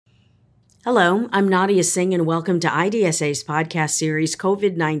Hello, I'm Nadia Singh and welcome to IDSA's podcast series,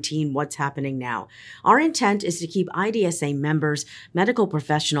 COVID-19, What's Happening Now. Our intent is to keep IDSA members, medical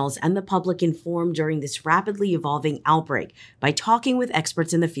professionals, and the public informed during this rapidly evolving outbreak by talking with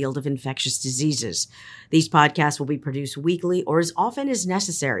experts in the field of infectious diseases. These podcasts will be produced weekly or as often as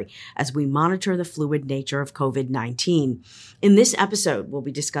necessary as we monitor the fluid nature of COVID-19. In this episode, we'll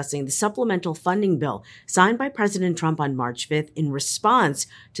be discussing the supplemental funding bill signed by President Trump on March 5th in response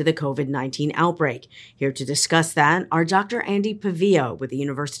to the COVID-19 outbreak. Here to discuss that are Dr. Andy Pavia with the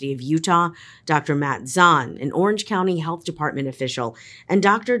University of Utah, Dr. Matt Zahn, an Orange County Health Department official, and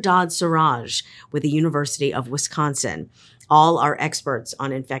Dr. Dod Siraj with the University of Wisconsin. All are experts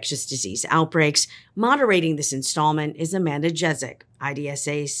on infectious disease outbreaks. Moderating this installment is Amanda Jezik,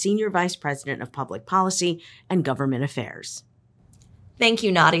 IDSA's Senior Vice President of Public Policy and Government Affairs. Thank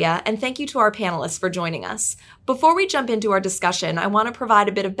you, Nadia, and thank you to our panelists for joining us. Before we jump into our discussion, I want to provide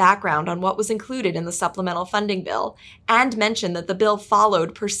a bit of background on what was included in the supplemental funding bill and mention that the bill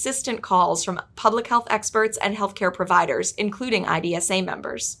followed persistent calls from public health experts and healthcare providers, including IDSA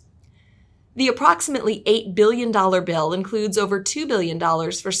members. The approximately $8 billion bill includes over $2 billion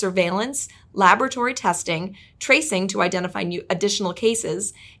for surveillance, laboratory testing, tracing to identify new additional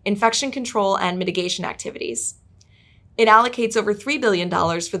cases, infection control, and mitigation activities. It allocates over $3 billion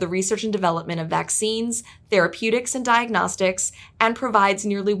for the research and development of vaccines, therapeutics, and diagnostics, and provides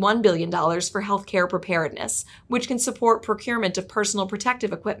nearly $1 billion for healthcare preparedness, which can support procurement of personal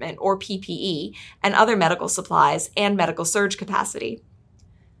protective equipment, or PPE, and other medical supplies and medical surge capacity.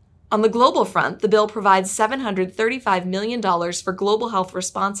 On the global front, the bill provides $735 million for global health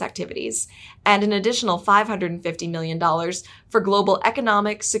response activities and an additional $550 million for global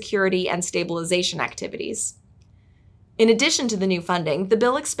economic, security, and stabilization activities. In addition to the new funding, the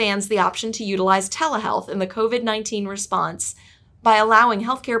bill expands the option to utilize telehealth in the COVID-19 response by allowing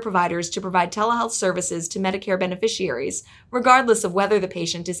healthcare providers to provide telehealth services to Medicare beneficiaries, regardless of whether the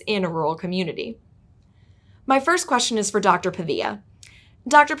patient is in a rural community. My first question is for Dr. Pavia.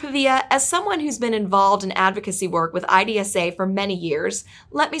 Dr. Pavia, as someone who's been involved in advocacy work with IDSA for many years,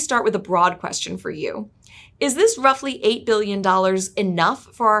 let me start with a broad question for you. Is this roughly $8 billion enough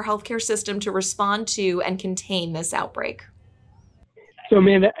for our healthcare system to respond to and contain this outbreak? So,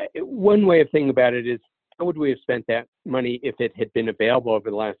 Amanda, one way of thinking about it is, how would we have spent that money if it had been available over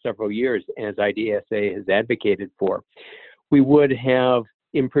the last several years, as IDSA has advocated for? We would have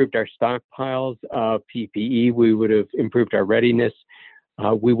improved our stockpiles of PPE. We would have improved our readiness.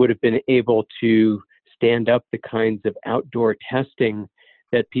 We would have been able to stand up the kinds of outdoor testing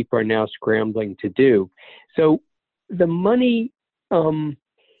that people are now scrambling to do. So the money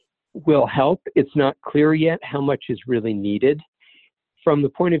will help. It's not clear yet how much is really needed. From the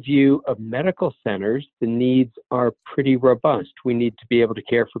point of view of medical centers, the needs are pretty robust. We need to be able to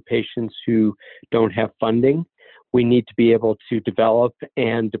care for patients who don't have funding. We need to be able to develop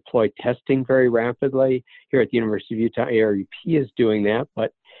and deploy testing very rapidly. Here at the University of Utah, ARUP is doing that,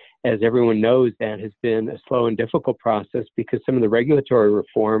 but as everyone knows, that has been a slow and difficult process because some of the regulatory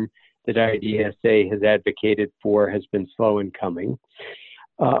reform that IDSA has advocated for has been slow in coming.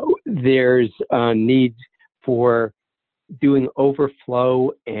 There's a need for doing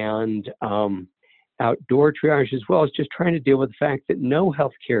overflow and outdoor triage, as well as just trying to deal with the fact that no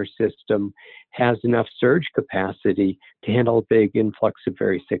healthcare system has enough surge capacity to handle a big influx of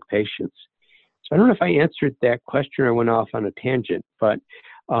very sick patients. So I don't know if I answered that question or I went off on a tangent, but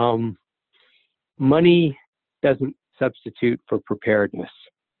money doesn't substitute for preparedness.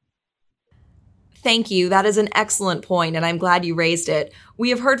 Thank you. That is an excellent point, and I'm glad you raised it. We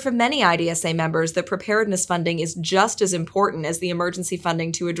have heard from many IDSA members that preparedness funding is just as important as the emergency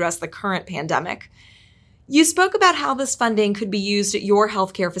funding to address the current pandemic. You spoke about how this funding could be used at your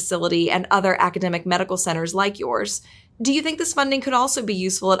healthcare facility and other academic medical centers like yours. Do you think this funding could also be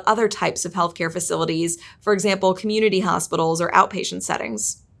useful at other types of healthcare facilities, for example, community hospitals or outpatient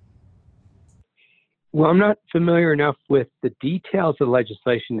settings? Well, I'm not familiar enough with the details of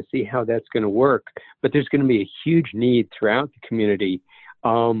legislation to see how that's going to work, but there's going to be a huge need throughout the community.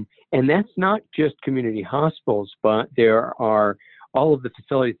 And that's not just community hospitals, but there are all of the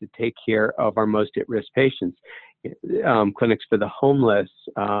facilities that take care of our most at-risk patients, clinics for the homeless,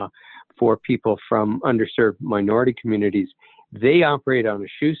 for people from underserved minority communities. They operate on a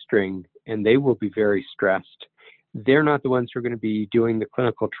shoestring, and they will be very stressed. They're not the ones who are going to be doing the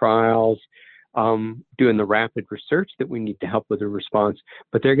clinical trials, doing the rapid research that we need to help with the response,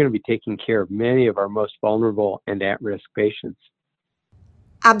 but they're going to be taking care of many of our most vulnerable and at-risk patients.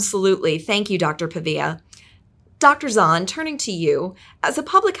 Absolutely. Thank you, Dr. Pavia. Dr. Zahn, turning to you, as a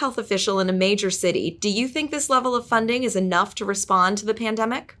public health official in a major city, do you think this level of funding is enough to respond to the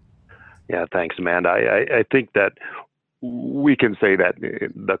pandemic? Yeah, thanks, Amanda. I think that we can say that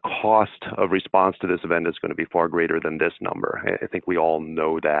the cost of response to this event is going to be far greater than this number. I think we all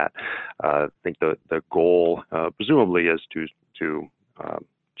know that. I think the goal, presumably, is to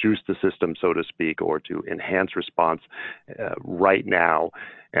juice the system, so to speak, or to enhance response right now,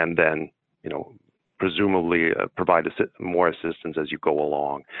 and then, presumably provide more assistance as you go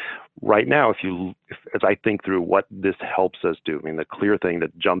along. Right now, as I think through what this helps us do, I mean, the clear thing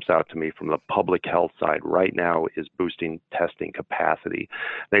that jumps out to me from the public health side right now is boosting testing capacity.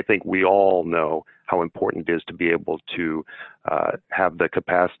 And I think we all know how important it is to be able to have the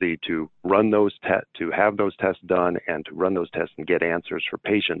capacity to run those tests, to have those tests done, and to run those tests and get answers for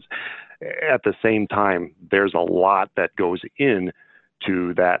patients. At the same time, there's a lot that goes in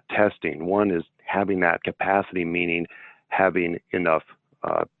to that testing. One is having that capacity, meaning having enough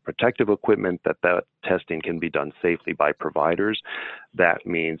protective equipment that testing can be done safely by providers. That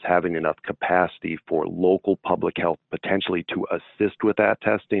means having enough capacity for local public health potentially to assist with that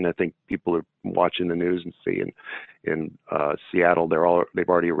testing. I think people are watching the news and seeing in Seattle, they've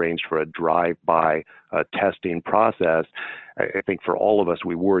already arranged for a drive-by testing process. I think for all of us,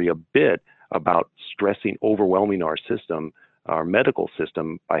 we worry a bit about overwhelming our medical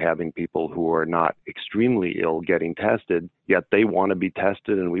system by having people who are not extremely ill getting tested, yet they want to be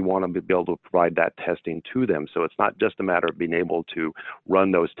tested and we want to be able to provide that testing to them. So it's not just a matter of being able to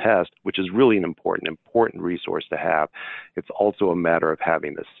run those tests, which is really an important resource to have. It's also a matter of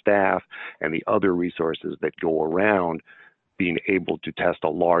having the staff and the other resources that go around being able to test a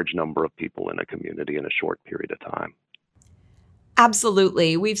large number of people in a community in a short period of time.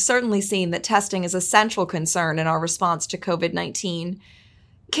 Absolutely. We've certainly seen that testing is a central concern in our response to COVID-19.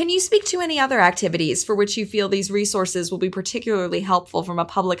 Can you speak to any other activities for which you feel these resources will be particularly helpful from a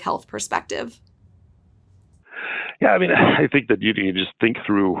public health perspective? Yeah, I mean, I think that you just think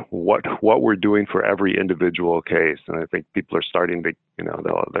through what we're doing for every individual case, and I think people are starting to,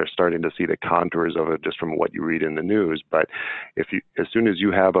 they're starting to see the contours of it just from what you read in the news. But as soon as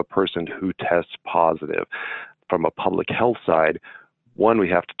you have a person who tests positive, from a public health side, one, we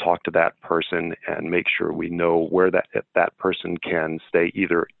have to talk to that person and make sure we know where that person can stay,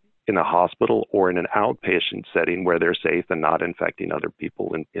 either in a hospital or in an outpatient setting where they're safe and not infecting other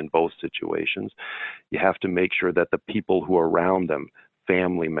people in both situations. You have to make sure that the people who are around them,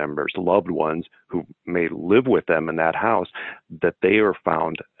 family members, loved ones who may live with them in that house, that they are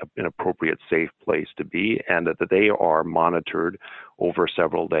found an appropriate, safe place to be, and that they are monitored over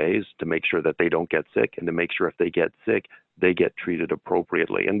several days to make sure that they don't get sick, and to make sure if they get sick, they get treated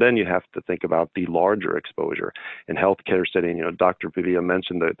appropriately. And then you have to think about the larger exposure. In healthcare setting, Dr. Pavia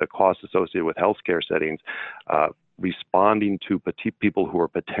mentioned the costs associated with healthcare settings. Responding to people who are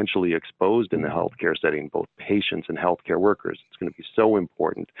potentially exposed in the healthcare setting, both patients and healthcare workers. It's going to be so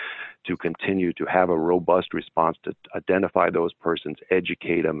important to continue to have a robust response to identify those persons,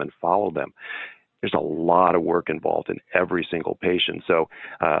 educate them, and follow them. There's a lot of work involved in every single patient. So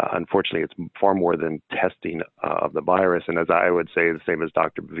unfortunately, it's far more than testing of the virus. And as I would say, the same as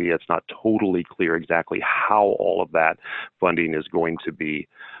Dr. Pavia, it's not totally clear exactly how all of that funding is going to be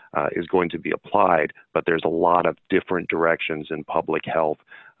applied, but there's a lot of different directions in public health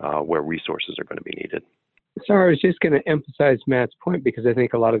where resources are going to be needed. So I was just going to emphasize Matt's point, because I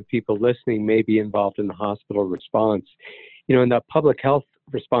think a lot of people listening may be involved in the hospital response. And the public health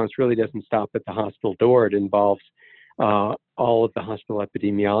response really doesn't stop at the hospital door. It involves all of the hospital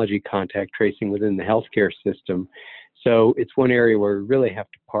epidemiology contact tracing within the healthcare system. So it's one area where we really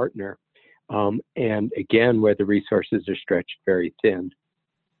have to partner. And again, where the resources are stretched very thin.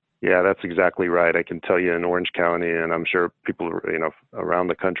 Yeah, that's exactly right. I can tell you in Orange County, and I'm sure people, around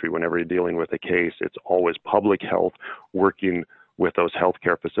the country, whenever you're dealing with a case, it's always public health working with those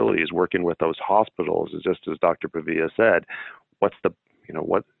healthcare facilities, working with those hospitals. Just as Dr. Pavia said,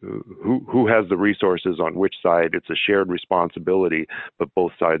 who has the resources on which side? It's a shared responsibility, but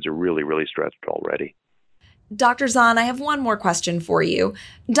both sides are really, really stretched already. Dr. Zahn, I have one more question for you.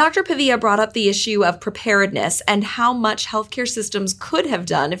 Dr. Pavia brought up the issue of preparedness and how much healthcare systems could have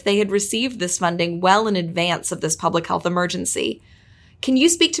done if they had received this funding well in advance of this public health emergency. Can you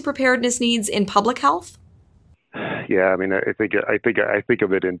speak to preparedness needs in public health? Yeah, I mean, I think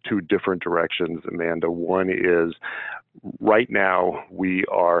of it in two different directions, Amanda. One is right now we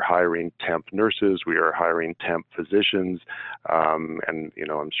are hiring temp nurses, we are hiring temp physicians, and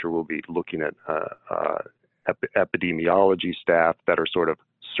I'm sure we'll be looking at epidemiology staff that are sort of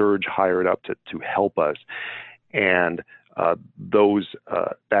surge hired up to help us. And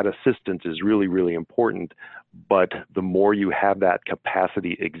that assistance is really, really important. But the more you have that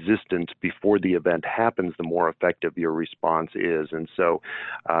capacity existent before the event happens, the more effective your response is. And so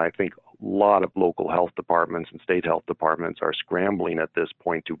I think lot of local health departments and state health departments are scrambling at this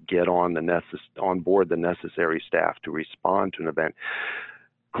point to get on board the necessary staff to respond to an event.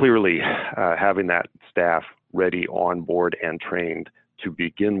 Clearly, having that staff ready, on board, and trained to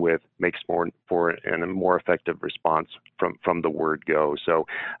begin with makes for a more effective response from the word go. So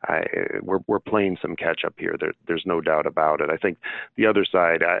we're playing some catch up here. There's no doubt about it. I think the other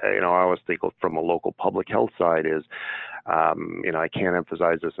side, I always think from a local public health side is, I can't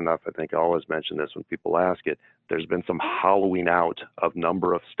emphasize this enough. I think I always mention this when people ask it. There's been some hollowing out of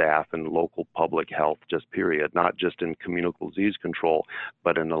number of staff in local public health, just period, not just in communicable disease control,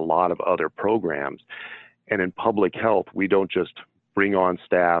 but in a lot of other programs. And in public health, we don't just bring on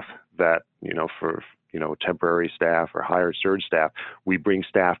staff that, for temporary staff or hired surge staff. We bring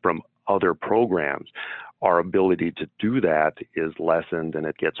staff from other programs. Our ability to do that is lessened, and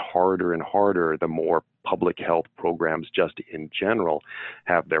it gets harder and harder the more public health programs just in general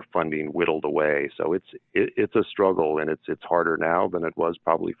have their funding whittled away. So it's a struggle, and it's harder now than it was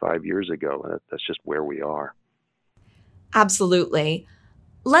probably 5 years ago, and that's just where we are. Absolutely.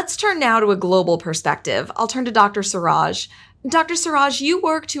 Let's turn now to a global perspective. I'll turn to Dr. Siraj. Dr. Siraj, you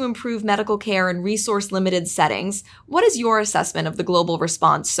work to improve medical care in resource-limited settings. What is your assessment of the global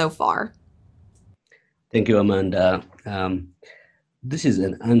response so far? Thank you, Amanda. This is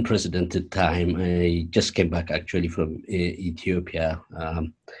an unprecedented time. I just came back actually from Ethiopia.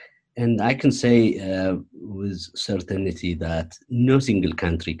 And I can say with certainty that no single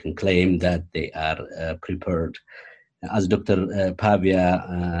country can claim that they are prepared. As Dr.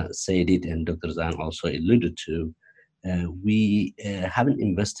 Pavia said it, and Dr. Zan also alluded to, we haven't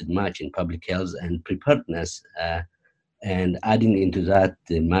invested much in public health and preparedness, and adding into that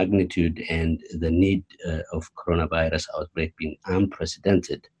the magnitude and the need of coronavirus outbreak being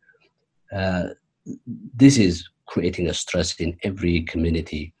unprecedented. This is creating a stress in every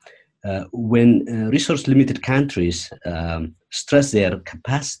community. When resource-limited countries stress their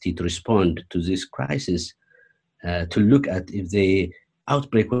capacity to respond to this crisis, to look at if the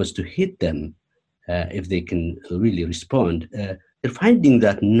outbreak was to hit them, if they can really respond, they're finding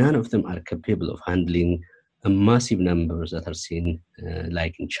that none of them are capable of handling massive numbers that are seen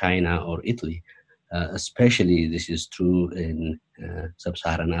like in China or Italy. Especially this is true in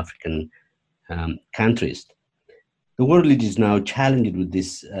sub-Saharan African countries. The world is now challenged with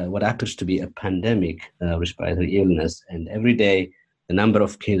this, what appears to be a pandemic respiratory illness, and every day the number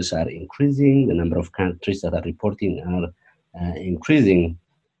of cases are increasing, the number of countries that are reporting are increasing.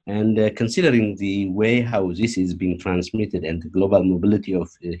 And considering the way how this is being transmitted and the global mobility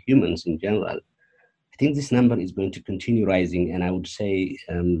of humans in general, I think this number is going to continue rising. And I would say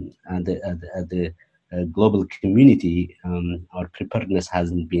at the global community, our preparedness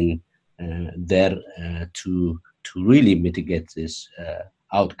hasn't been there to really mitigate this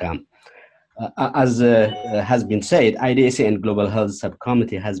outcome. As has been said, IDSA and Global Health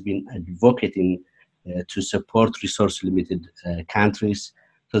Subcommittee has been advocating to support resource-limited countries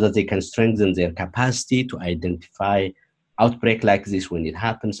so that they can strengthen their capacity to identify outbreak like this when it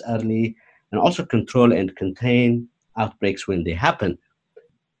happens early, and also control and contain outbreaks when they happen.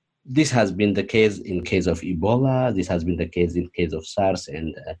 This has been the case in case of Ebola. This has been the case in case of SARS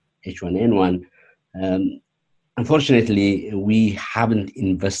and H1N1. Unfortunately, we haven't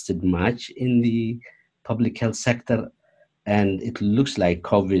invested much in the public health sector, and it looks like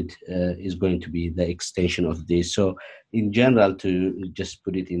COVID is going to be the extension of this. So in general, to just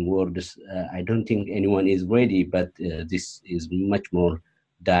put it in words, I don't think anyone is ready, but this is much more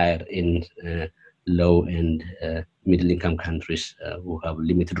dire in low and middle-income countries who have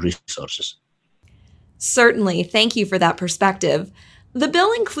limited resources. Certainly. Thank you for that perspective. The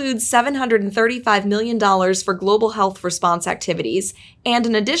bill includes $735 million for global health response activities and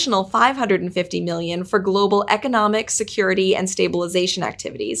an additional $550 million for global economic, security, and stabilization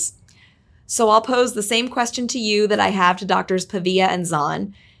activities. So I'll pose the same question to you that I have to Drs. Pavia and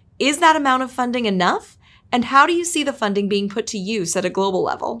Zahn. Is that amount of funding enough? And how do you see the funding being put to use at a global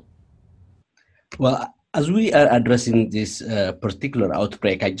level? Well, as we are addressing this particular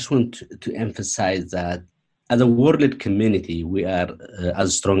outbreak, I just want to emphasize that as a world community, we are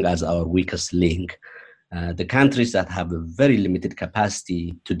as strong as our weakest link. The countries that have a very limited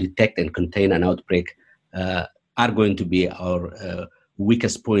capacity to detect and contain an outbreak are going to be our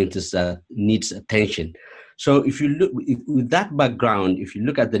weakest points that needs attention. So if you look with that background, if you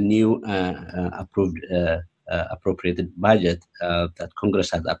look at the new appropriated budget that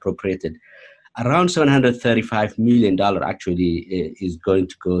Congress has appropriated, around $735 million actually is going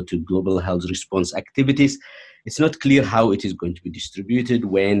to go to global health response activities. It's not clear how it is going to be distributed,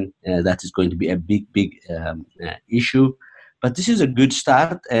 when that is going to be a big issue. But this is a good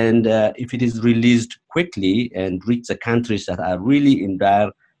start, and if it is released quickly and reach the countries that are really in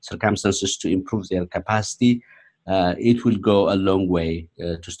dire circumstances to improve their capacity, it will go a long way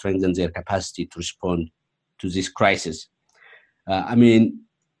to strengthen their capacity to respond to this crisis.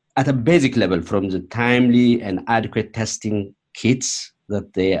 At a basic level, from the timely and adequate testing kits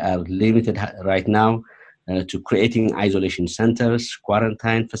that they are limited right now, to creating isolation centers,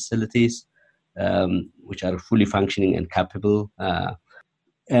 quarantine facilities, which are fully functioning and capable,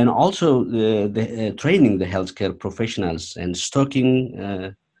 and also training the healthcare professionals and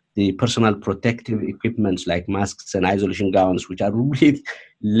stocking the personal protective equipments like masks and isolation gowns, which are really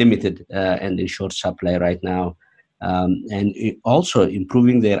limited and in short supply right now. And also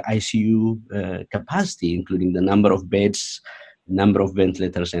improving their ICU capacity, including the number of beds, number of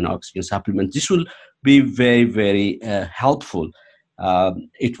ventilators, and oxygen supplements. This will be very, very helpful.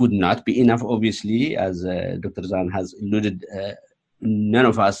 It would not be enough, obviously, as Dr. Zahn has alluded. None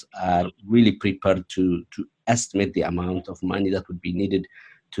of us are really prepared to estimate the amount of money that would be needed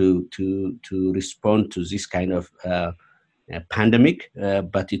to respond to this kind of pandemic,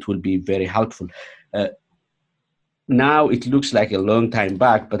 but it will be very helpful. Now it looks like a long time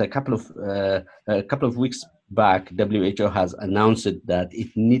back, but a couple of weeks back, WHO has announced that it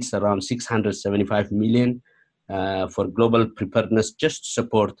needs around 675 million for global preparedness, just to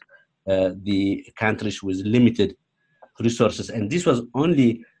support the countries with limited resources. And this was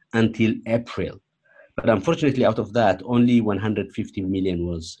only until April. But unfortunately, out of that, only 150 million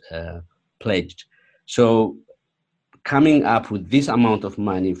was pledged. So coming up with this amount of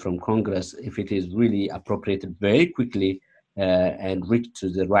money from Congress, if it is really appropriated very quickly and reached to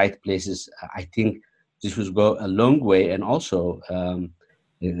the right places, I think this will go a long way, and also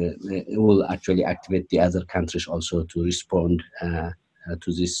it will actually activate the other countries also to respond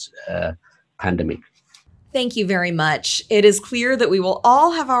to this pandemic. Thank you very much. It is clear that we will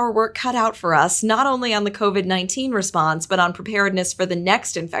all have our work cut out for us, not only on the COVID-19 response, but on preparedness for the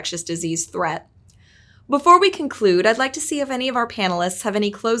next infectious disease threat. Before we conclude, I'd like to see if any of our panelists have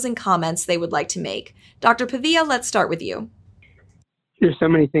any closing comments they would like to make. Dr. Pavia, let's start with you. There's so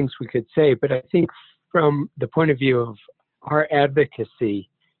many things we could say, but I think from the point of view of our advocacy,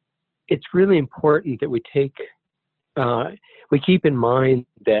 it's really important that we keep in mind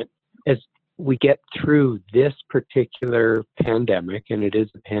that as we get through this particular pandemic, and it is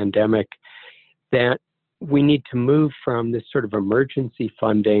a pandemic, that we need to move from this sort of emergency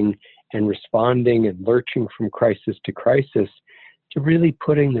funding and responding and lurching from crisis to crisis to really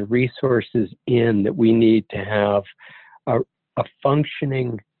putting the resources in that we need to have a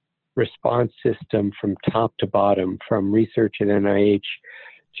functioning response system from top to bottom, from research at NIH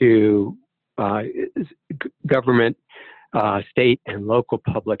to government, state and local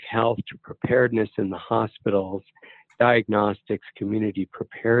public health, to preparedness in the hospitals, diagnostics, community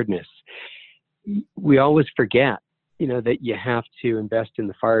preparedness. We always forget, that you have to invest in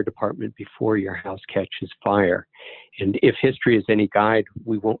the fire department before your house catches fire. And if history is any guide,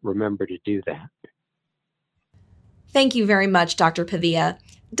 we won't remember to do that. Thank you very much, Dr. Pavia.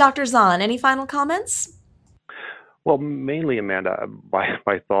 Dr. Zahn, any final comments? Well, mainly, Amanda,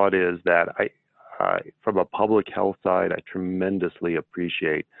 my thought is that from a public health side, I tremendously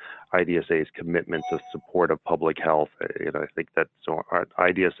appreciate IDSA's commitment to support of public health. I think that our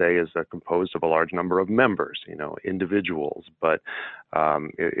IDSA is composed of a large number of members, individuals, but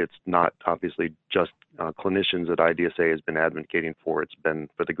it's not obviously just clinicians that IDSA has been advocating for. It's been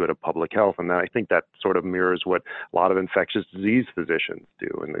for the good of public health, and I think that sort of mirrors what a lot of infectious disease physicians do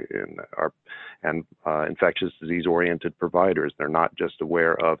and infectious disease-oriented providers. They're not just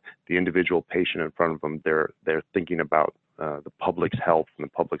aware of the individual patient in front of them. They're thinking about the public's health and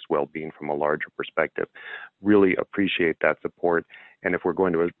the public's well-being from a larger perspective. Really appreciate that support. And if we're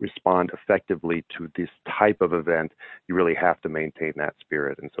going to respond effectively to this type of event, you really have to maintain that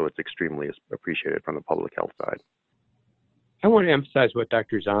spirit. And so it's extremely appreciated from the public health side. I want to emphasize what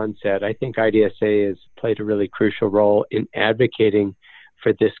Dr. Zahn said. I think IDSA has played a really crucial role in advocating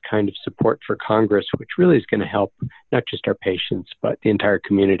for this kind of support for Congress, which really is going to help not just our patients, but the entire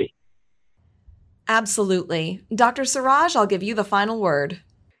community. Absolutely. Dr. Siraj, I'll give you the final word.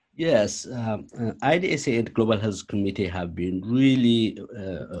 Yes, IDSA and Global Health Committee have been really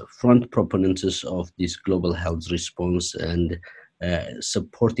front proponents of this global health response and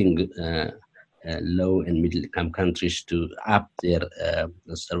supporting low and middle income countries to up their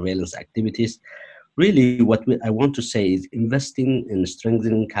surveillance activities. Really, what I want to say is investing in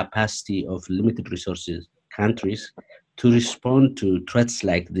strengthening capacity of limited resources countries to respond to threats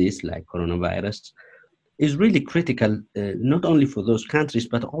like this, like coronavirus, is really critical, not only for those countries,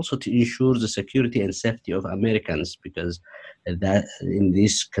 but also to ensure the security and safety of Americans, because that in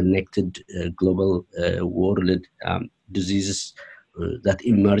this connected global world, diseases that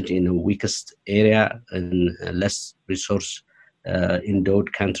emerge in the weakest area and less resource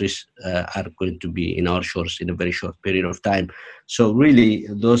endowed countries are going to be in our shores in a very short period of time. So really,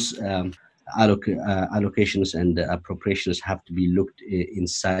 those allocations and appropriations have to be looked in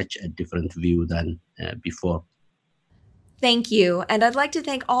such a different view than before. Thank you. And I'd like to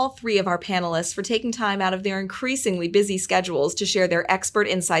thank all three of our panelists for taking time out of their increasingly busy schedules to share their expert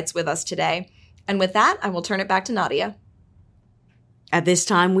insights with us today. And with that, I will turn it back to Nadia. At this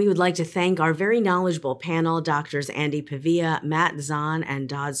time, we would like to thank our very knowledgeable panel, Drs. Andy Pavia, Matt Zahn, and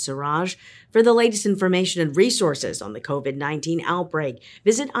Dod Siraj, for the latest information and resources on the COVID-19 outbreak.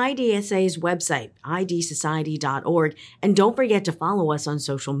 Visit IDSA's website, idsociety.org, and don't forget to follow us on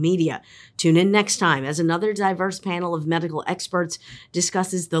social media. Tune in next time as another diverse panel of medical experts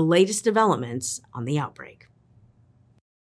discusses the latest developments on the outbreak.